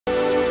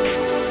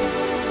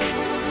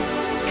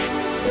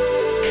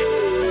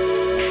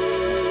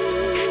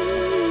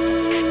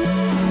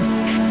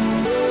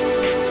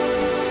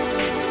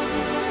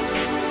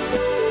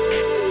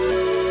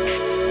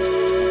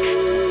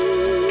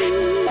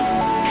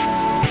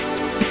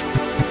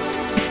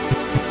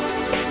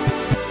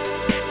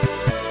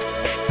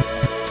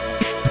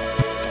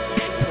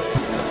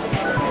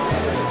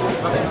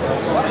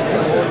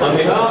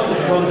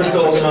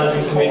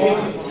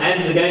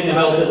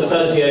Developers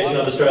Association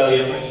of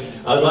Australia,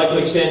 I'd like to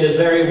extend a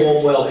very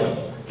warm welcome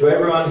to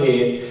everyone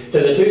here to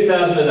the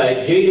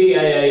 2008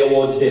 GDAA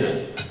Awards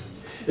dinner.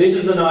 This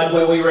is the night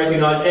where we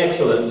recognise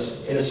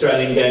excellence in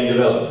Australian game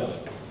development.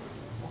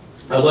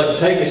 I'd like to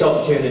take this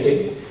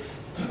opportunity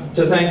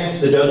to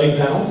thank the judging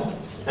panel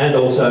and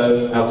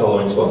also our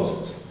following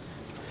sponsors.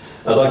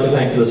 I'd like to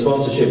thank for the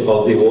sponsorship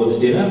of the awards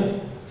dinner,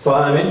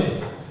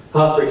 Firemint,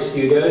 Heartbrick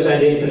Studios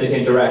and Infinite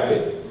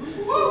Interactive.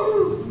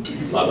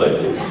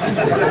 Lovely.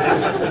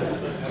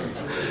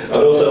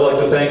 I'd also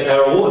like to thank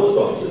our award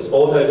sponsors,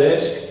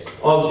 Autodesk,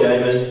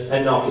 OzGamers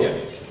and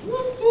Nokia.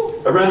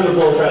 A round of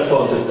applause for our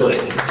sponsors,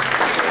 please.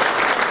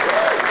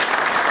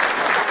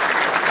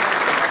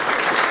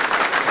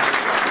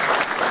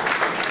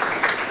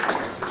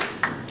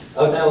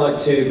 I'd now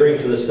like to bring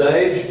to the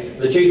stage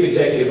the Chief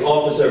Executive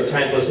Officer of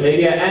Tantalus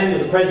Media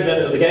and the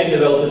President of the Game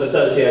Developers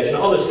Association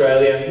of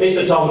Australia,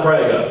 Mr. Tom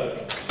Crago.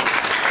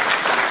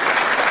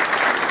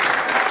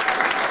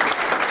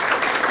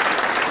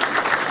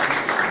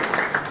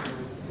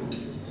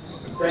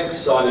 Thanks,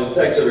 Simon.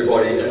 Thanks,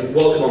 everybody, and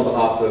welcome on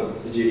behalf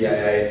of the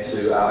GDAA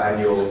to our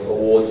annual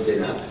awards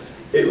dinner.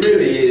 It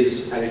really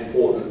is an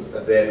important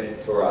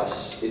event for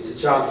us. It's a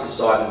chance, as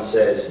Simon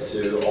says,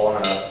 to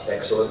honour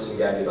excellence in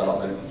game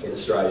development in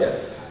Australia.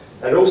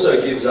 And it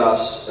also gives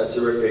us a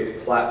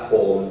terrific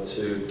platform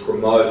to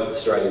promote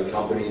Australian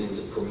companies and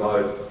to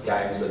promote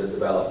games that are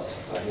developed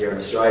here in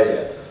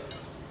Australia.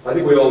 I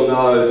think we all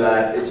know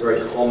that it's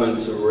very common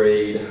to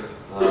read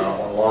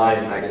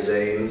online in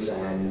magazines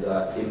and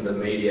in the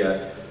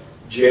media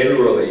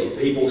generally,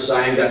 people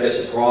saying that they're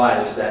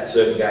surprised that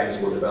certain games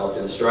were developed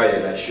in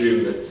Australia. They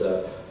assume that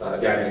a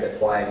game that they're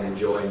playing and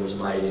enjoying was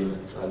made in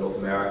North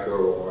America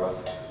or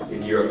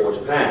in Europe or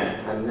Japan.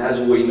 And as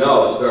we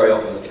know, it's very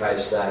often the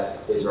case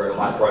that these very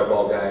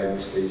high-profile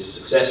games, these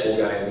successful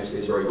games,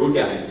 these very good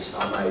games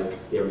are made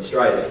here in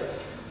Australia.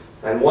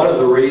 And one of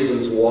the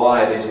reasons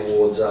why these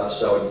awards are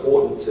so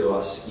important to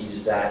us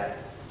is that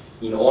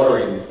in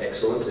honouring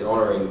excellence, in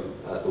honouring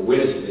the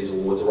winners of these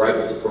awards, we're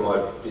able to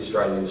promote the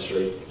Australian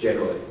industry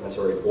generally. That's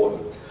very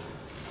important.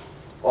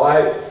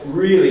 I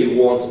really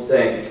want to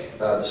thank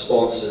the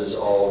sponsors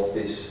of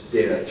this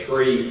dinner,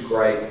 three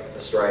great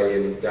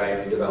Australian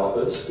game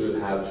developers who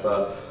have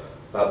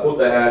put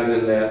their hands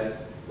in their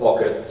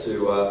pocket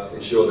to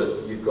ensure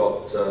that you've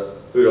got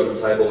food on the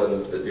table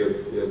and that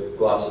your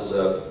glasses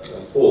are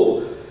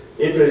full.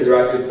 Infinite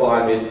Interactive,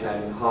 Firemint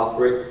and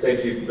Heartbrick,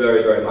 thank you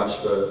very, very much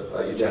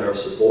for your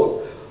generous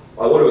support.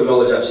 I want to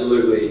acknowledge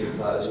absolutely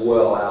as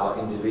well our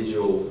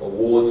individual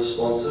awards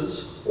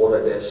sponsors,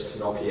 Autodesk,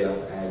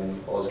 Nokia and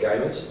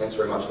OzGamers. Thanks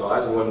very much,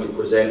 guys. And when we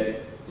present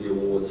the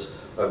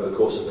awards over the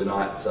course of the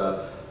night,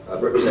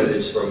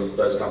 representatives from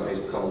those companies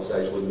will come on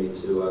stage with me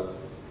to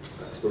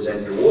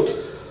present the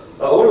awards.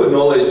 I want to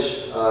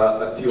acknowledge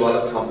a few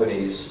other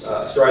companies,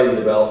 Australian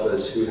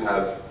developers who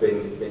have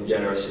been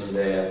generous in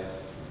their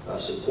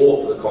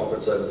support for the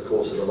conference over the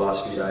course of the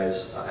last few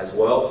days as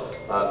well.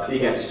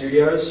 Big Ant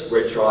Studios,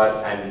 Red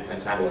Tribe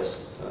and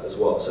Tantalus as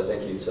well, so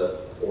thank you to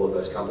all of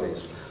those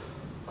companies.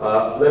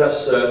 Let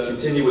us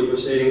continue with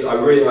proceedings. I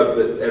really hope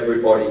that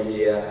everybody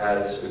here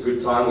has a good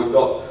time. We've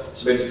got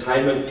some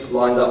entertainment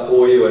lined up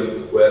for you,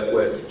 and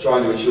we're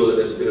trying to ensure that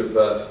there's a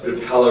bit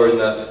of colour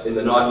in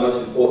the night.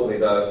 Most importantly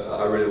though,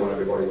 I really want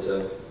everybody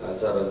to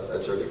have a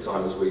terrific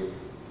time as we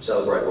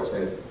celebrate what's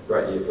been a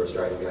great year for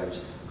Australian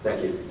games.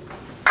 Thank you.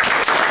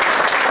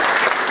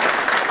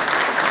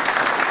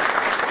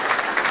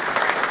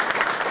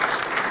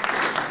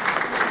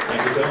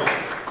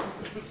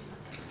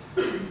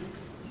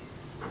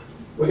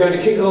 We're going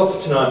to kick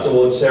off tonight's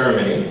awards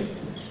ceremony.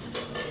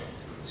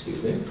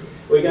 Excuse me.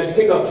 We're going to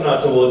kick off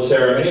tonight's awards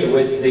ceremony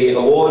with the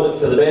award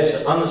for the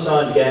best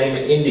unsigned game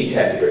indie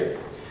category.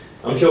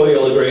 I'm sure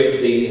you'll agree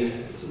that the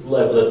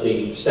level of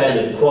the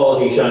standard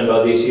quality shown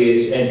by this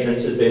year's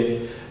entrants has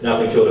been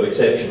nothing short of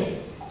exceptional.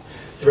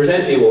 To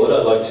present the award,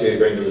 I'd like to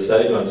bring to the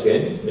stage once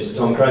again Mr.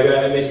 Tom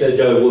Crago and Mr.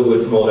 Joe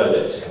Woodward from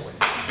Autodesk.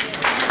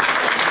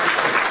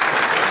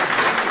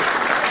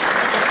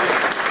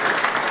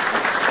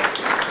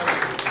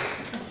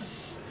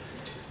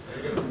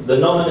 The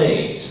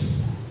nominees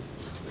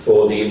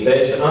for the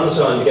Best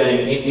Unsigned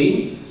Game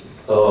Indie,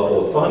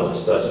 or the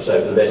finalists, I should say,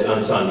 for the Best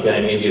Unsigned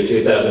Game Indie of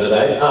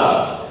 2008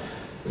 are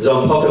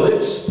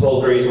Zompocalypse,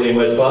 Paul Greasley and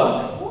Wes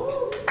Clark,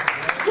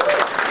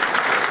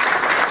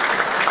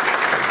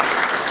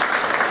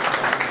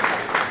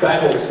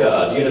 Battle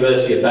Scarred,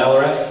 University of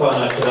Ballarat,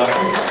 Finite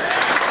Productions,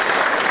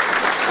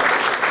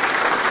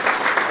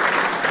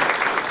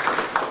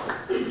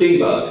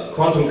 Debug,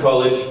 Quantum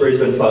College,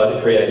 Brisbane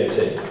Fighter Creative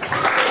Team.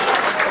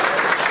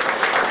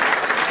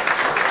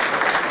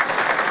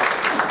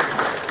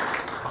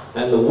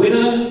 And the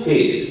winner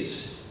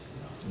is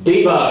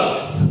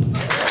Debug.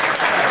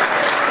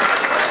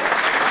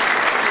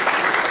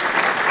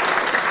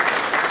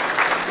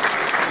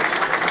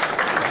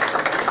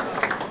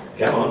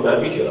 Come on,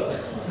 don't be shy.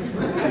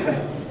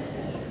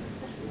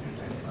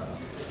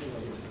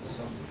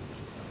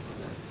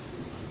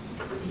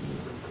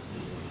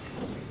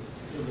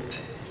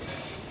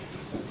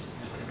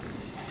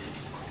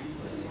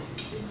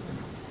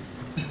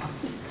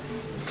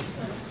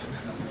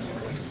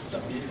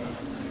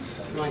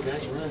 on,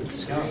 guys, run.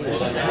 Let's go.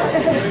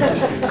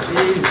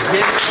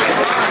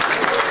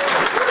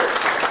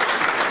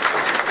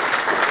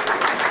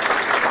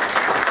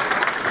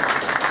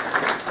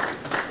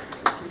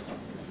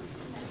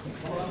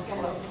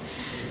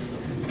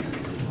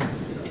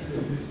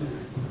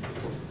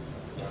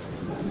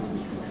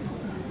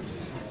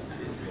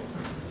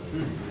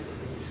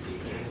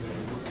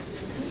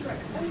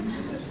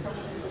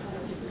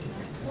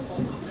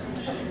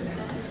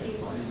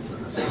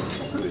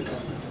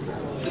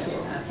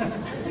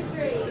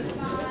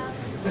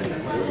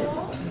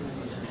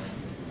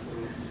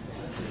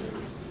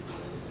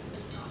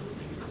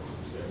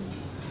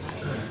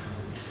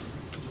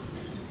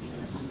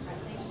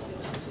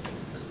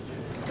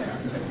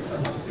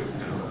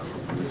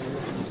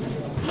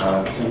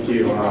 Thank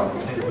you,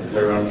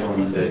 everyone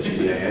from the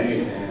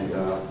GDAA and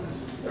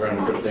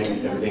everyone for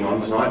putting everything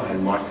on tonight,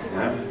 and Mike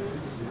and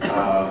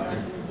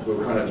we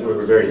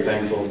were very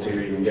thankful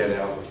to even get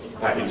our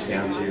package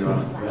down to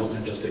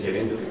Melbourne just to get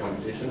into the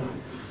competition.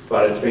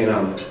 But it's been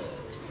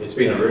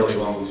a really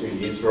long 2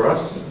 years for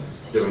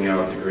us doing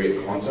our degree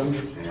at Quantum,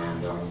 and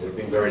they've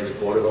been very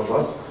supportive of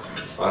us.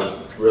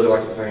 I'd really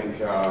like to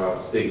thank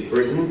Steve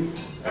Britton,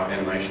 our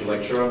animation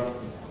lecturer,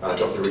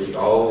 Dr. Ricky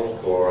Old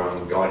for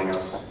guiding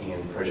us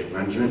in project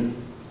management.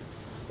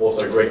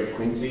 Also Greg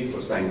Quincy for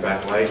staying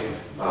back late,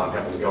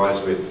 helping the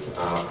guys with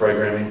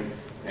programming,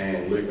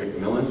 and Luke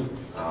McMillan,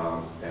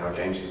 our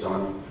games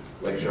design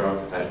lecturer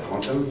at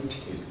Quantum.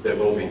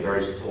 They've all been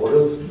very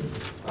supportive.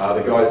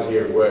 The guys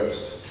here have worked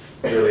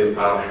really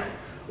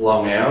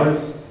long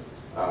hours.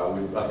 I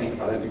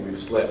don't think we've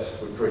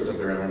slept. We've probably slept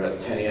around about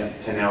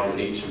 10 hours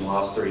each in the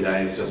last 3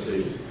 days just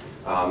to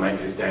make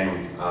this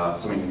game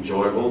something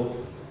enjoyable.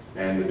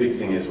 And the big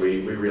thing is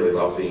we really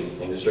love the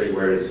industry.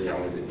 We're as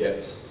young as it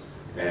gets,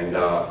 and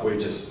we're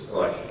just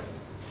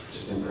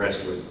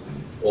impressed with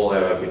all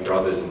our big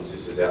brothers and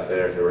sisters out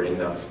there who are in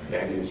the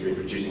games industry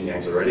producing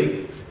games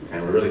already.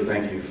 And we really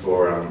thank you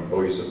for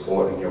all your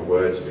support and your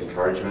words of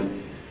encouragement,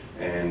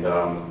 and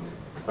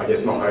I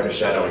guess not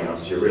overshadowing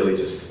us. You really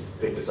just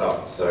picked us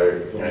up.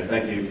 So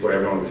thank you for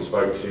everyone we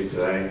spoke to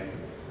today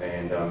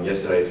and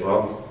yesterday as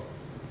well.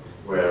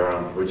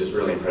 We're just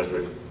really impressed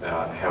with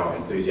how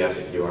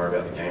enthusiastic you are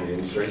about the games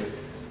industry.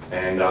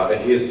 And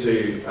this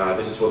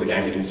is for the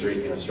games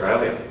industry in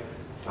Australia.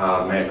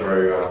 May it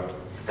grow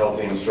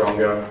healthy and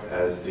stronger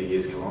as the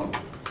years come on.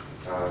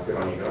 Good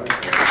on you guys.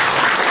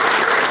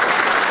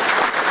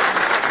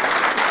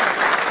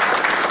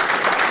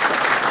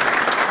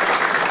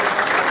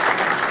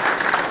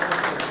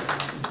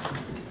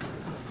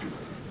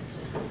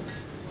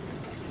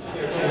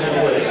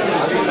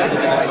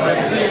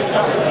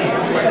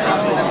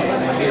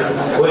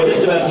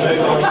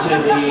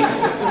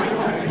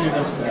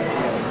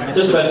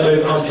 Just about to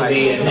move on to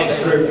the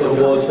next group of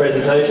awards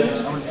presentations.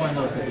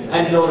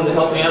 And in order to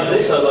help me out with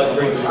this, I'd like to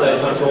bring to the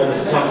stage once more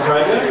Mr. Tom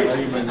Crager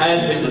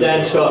and Mr.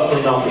 Dan Scott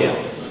from Nokia.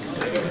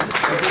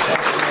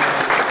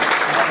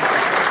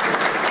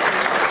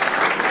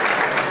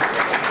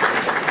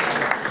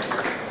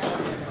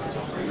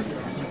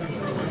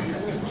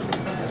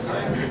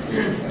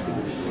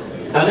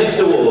 Our next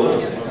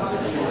award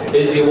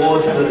is the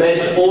award for the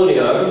best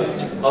audio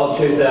of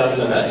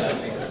 2008.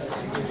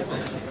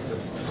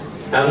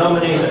 Our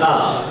nominees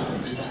are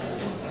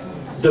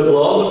De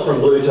Blob from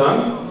Blue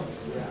Tongue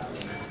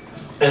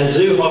and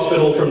Zoo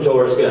Hospital from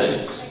Taurus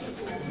Games.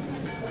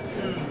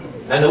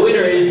 And the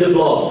winner is De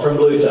Blob from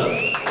Blue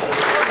Tongue.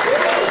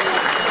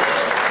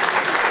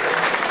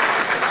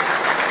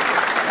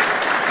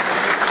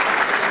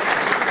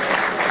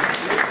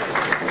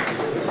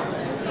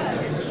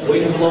 We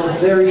have a lot of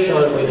very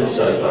shy winners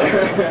so far.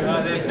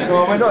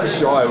 Well, we're not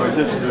shy, we're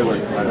just really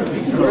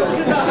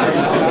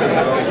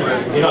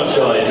You're not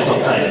shy, you're just not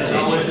paying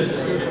attention.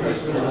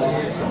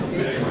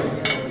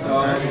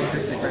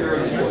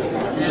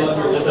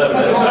 Just over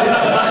there.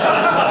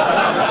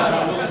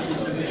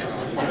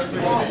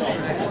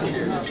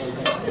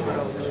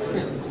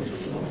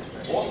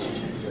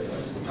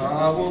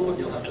 Well, look,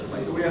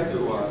 we have to,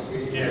 I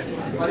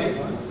think,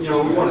 we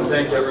want to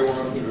thank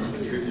everyone who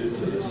contributed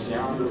to the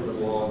sound of the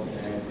blog,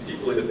 and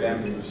particularly the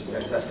band members,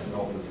 fantastic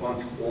Melbourne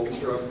Funk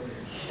Orchestra,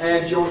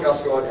 and John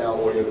Guscott,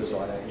 our audio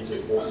designer. He's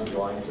an awesome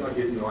guy. He's not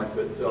here tonight,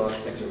 but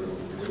thanks everyone.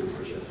 We really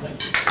appreciate it. Thank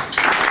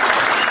you.